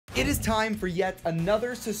It is time for yet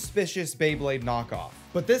another suspicious Beyblade knockoff.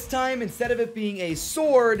 But this time, instead of it being a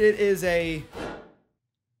sword, it is a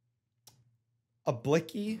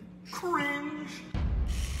blicky. Cringe.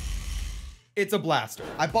 It's a blaster.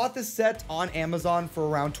 I bought this set on Amazon for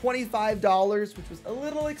around $25, which was a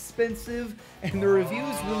little expensive, and the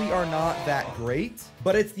reviews really are not that great.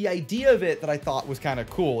 But it's the idea of it that I thought was kind of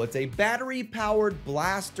cool. It's a battery-powered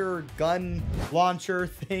blaster gun launcher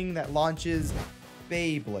thing that launches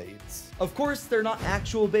Beyblades. Of course, they're not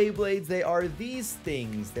actual Beyblades. They are these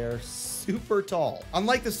things. They're super tall.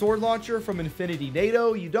 Unlike the sword launcher from Infinity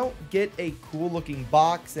NATO, you don't get a cool looking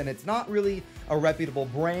box, and it's not really a reputable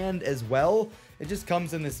brand as well. It just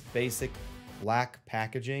comes in this basic black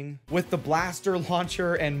packaging with the blaster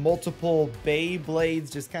launcher and multiple Beyblades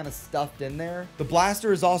just kind of stuffed in there. The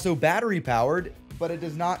blaster is also battery powered, but it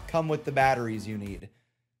does not come with the batteries you need,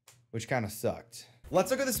 which kind of sucked. Let's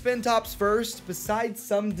look at the spin tops first. Besides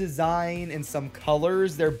some design and some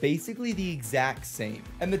colors, they're basically the exact same.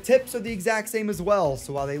 And the tips are the exact same as well.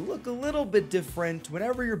 So while they look a little bit different,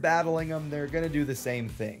 whenever you're battling them, they're gonna do the same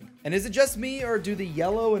thing. And is it just me, or do the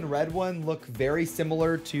yellow and red one look very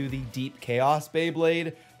similar to the Deep Chaos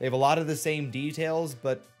Beyblade? They have a lot of the same details,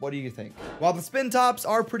 but what do you think? While the spin tops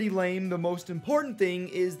are pretty lame, the most important thing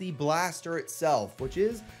is the blaster itself, which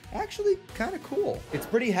is actually kind of cool. It's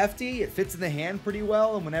pretty hefty, it fits in the hand pretty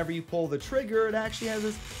well, and whenever you pull the trigger, it actually has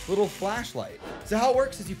this little flashlight. So how it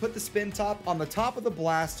works is you put the spin top on the top of the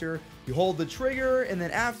blaster, you hold the trigger, and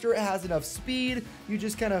then after it has enough speed, you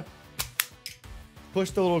just kind of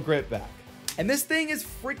push the little grip back. And this thing is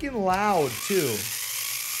freaking loud too.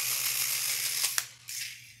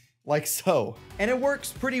 Like so. And it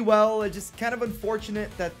works pretty well. It's just kind of unfortunate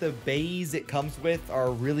that the bays it comes with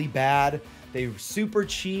are really bad. They're super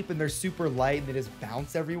cheap and they're super light and they just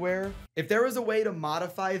bounce everywhere. If there was a way to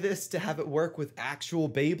modify this to have it work with actual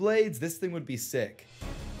Beyblades, this thing would be sick.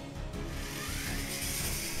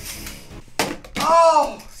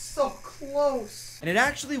 Oh, so close. And it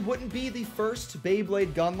actually wouldn't be the first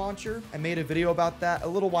Beyblade gun launcher. I made a video about that a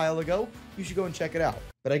little while ago. You should go and check it out.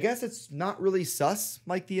 But I guess it's not really sus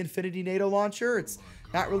like the Infinity NATO launcher. It's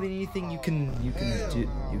not really anything you can do.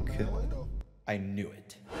 I knew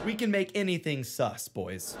it. We can make anything sus,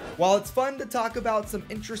 boys. While it's fun to talk about some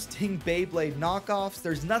interesting Beyblade knockoffs,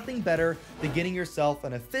 there's nothing better than getting yourself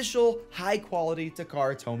an official, high-quality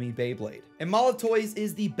Takara Tomy Beyblade. And Mall of Toys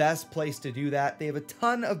is the best place to do that. They have a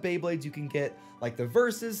ton of Beyblades you can get, like the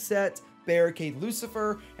Versus set, Barricade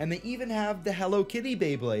Lucifer, and they even have the Hello Kitty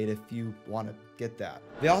Beyblade if you want to get that.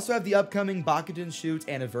 They also have the upcoming Bakujin Shoot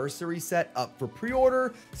Anniversary set up for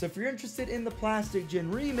pre-order, so if you're interested in the Plastic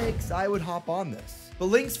Gin remix, I would hop on this. The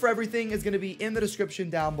links for everything is going to be in the description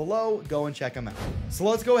down below. Go and check them out. So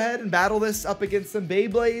let's go ahead and battle this up against some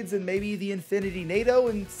Beyblades and maybe the Infinity NATO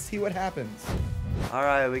and see what happens. All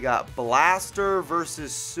right, we got blaster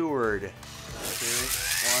versus sword. 2,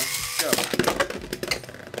 1, go.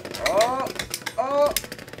 Oh,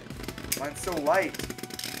 mine's so light.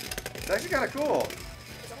 It's actually kind of cool.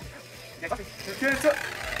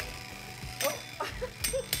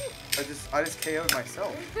 I just KO'd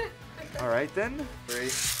myself. All right then. 3, 2, 1.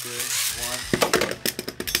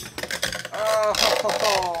 Oh,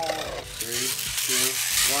 3, 2,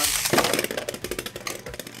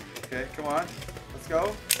 1. Okay, come on. Let's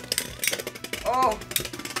go. Oh.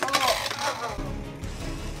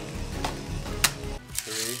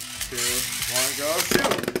 3, 2, 1, go,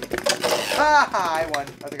 shoot! Ah, I won.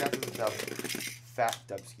 I think that's a dub. Fat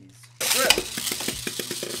dubskis.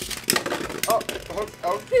 Oh,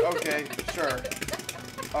 okay, sure.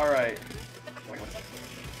 Alright.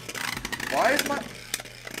 Why is my...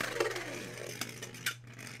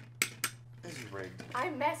 This is rigged. I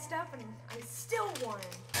messed up and I still won.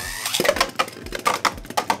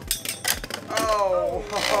 Oh!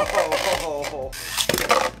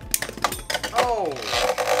 Oh!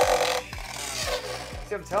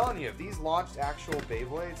 See, I'm telling you, if these launched actual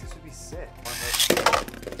Beyblades, this would be sick.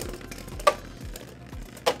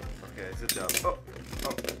 Okay, it's a dub. Oh,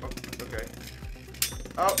 okay.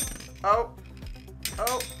 Oh!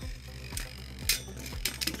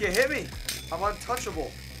 You can't hit me! I'm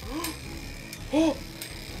untouchable. No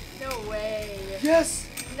way. Yes!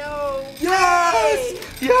 No Yes! way.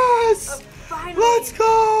 Yes! Finally. Let's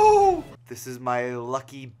go! This is my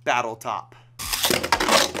lucky battle top.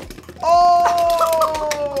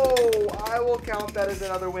 Oh! I will count that as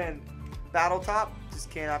another win. Battle top just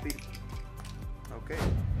cannot be. Okay.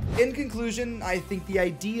 In conclusion, I think the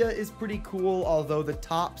idea is pretty cool, although the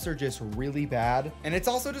tops are just really bad. And it's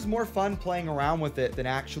also just more fun playing around with it than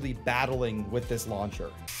actually battling with this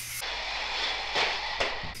launcher.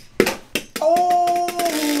 Oh!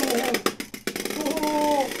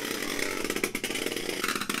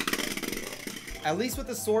 At least with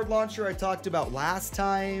the sword launcher I talked about last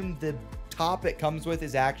time, the top it comes with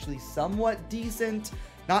is actually somewhat decent.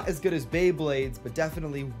 Not as good as Beyblades, but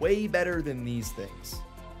definitely way better than these things.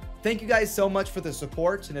 Thank you guys so much for the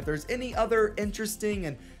support, and if there's any other interesting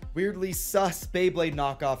and weirdly sus Beyblade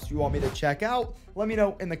knockoffs you want me to check out, let me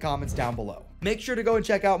know in the comments down below. Make sure to go and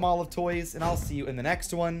check out Mall of Toys, and I'll see you in the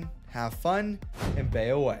next one. Have fun, and bay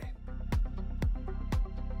away.